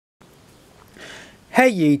Hey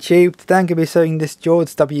YouTube, today I'm going to be showing this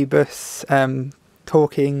George W. Bush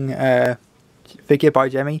talking figure by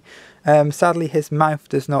Gemmy. Sadly his mouth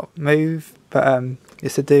does not move, but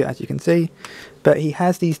yes it do, as you can see. But he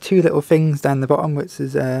has these two little things down the bottom, which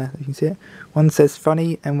is, you can see it. One says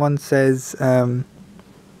funny and one says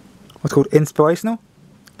what's called inspirational.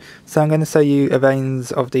 So I'm going to show you a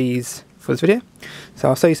range of these for this video. So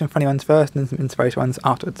I'll show you some funny ones first and then some inspirational ones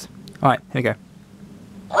afterwards. Alright, here we go.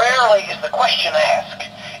 Rarely is the question asked,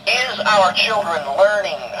 is our children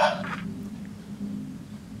learning?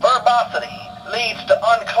 Verbosity leads to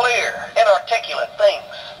unclear, inarticulate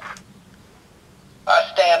things. I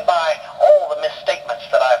stand by all the misstatements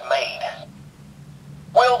that I've made.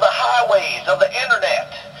 Will the highways of the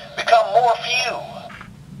internet become more few?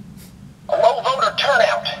 A low voter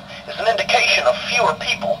turnout is an indication of fewer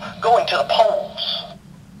people going to the polls.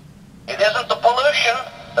 It isn't the pollution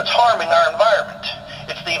that's harming our environment.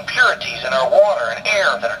 It's the impurities in our water and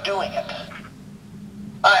air that are doing it.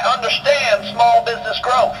 I understand small business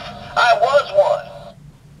growth. I was one.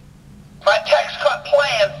 My tax cut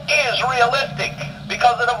plan is realistic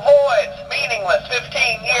because it avoids meaningless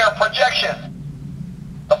 15-year projections.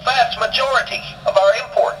 The vast majority of our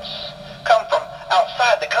imports come from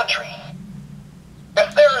outside the country.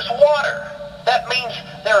 If there is water, that means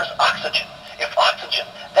there is oxygen. If oxygen,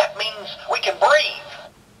 that means we can breathe.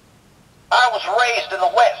 I was raised in the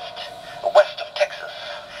west of Texas.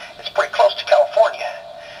 It's pretty close to California.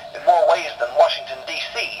 In more ways than Washington,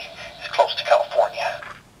 D.C. is close to California.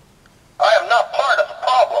 I am not part of the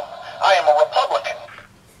problem. I am a Republican.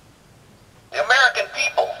 The American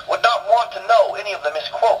people would not want to know any of the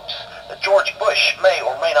misquotes that George Bush may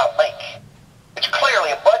or may not make. It's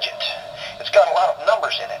clearly a budget. It's got a lot of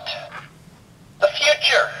numbers in it. The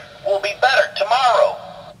future will be better tomorrow.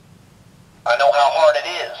 I know how hard it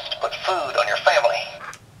is to put food on your family.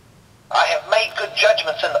 I have made good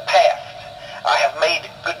judgments in the past. I have made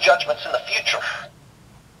good judgments in the future.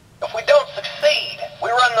 If we don't succeed, we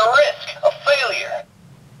run the risk of failure.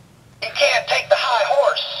 You can't take the high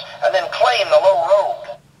horse and then claim the low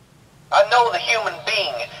road. I know the human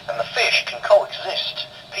being and the fish can coexist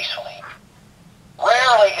peacefully.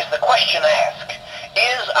 Rarely is the question asked,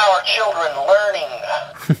 is our children learning?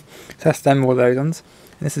 That's them, all those ones.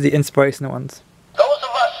 This is the inspirational ones. Those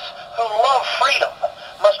of us who love freedom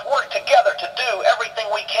must work together to do everything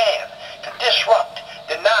we can to disrupt,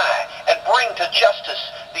 deny, and bring to justice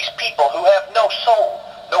these people who have no soul,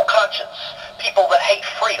 no conscience, people that hate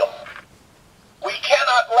freedom. We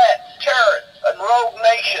cannot let terrorists and rogue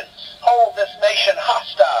nations hold this nation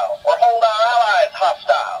hostile or hold our allies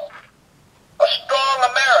hostile. A strong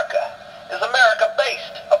America is America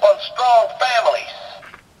based upon strong families.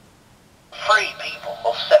 Free people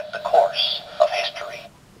will set the course of history.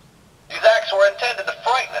 These acts were intended to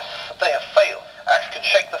frighten us, but they have failed. Acts can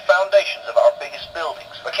shake the foundations of our biggest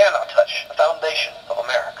buildings, but cannot touch the foundation of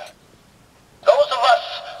America. Those of us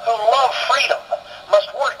who love freedom must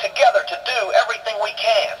work together to do everything we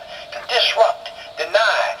can to disrupt,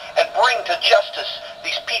 deny, and bring to justice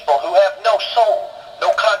these people who have no soul, no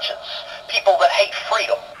conscience, people that hate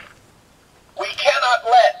freedom. We cannot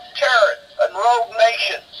let terrorists and rogue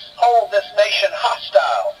nations hold this nation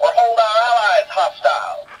hostile or hold our allies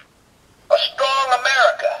hostile. A strong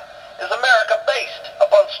America is America based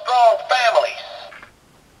upon strong families.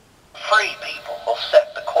 Free people will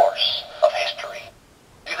set the course of history.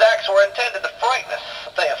 These acts were intended to frighten us,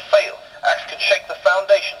 but they have failed. Acts can shake the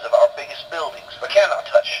foundations of our biggest buildings, but cannot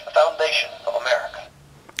touch the foundation of America.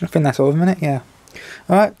 I think that's all of a minute, yeah.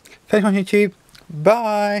 Alright, thanks on YouTube.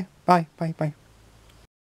 Bye. Bye.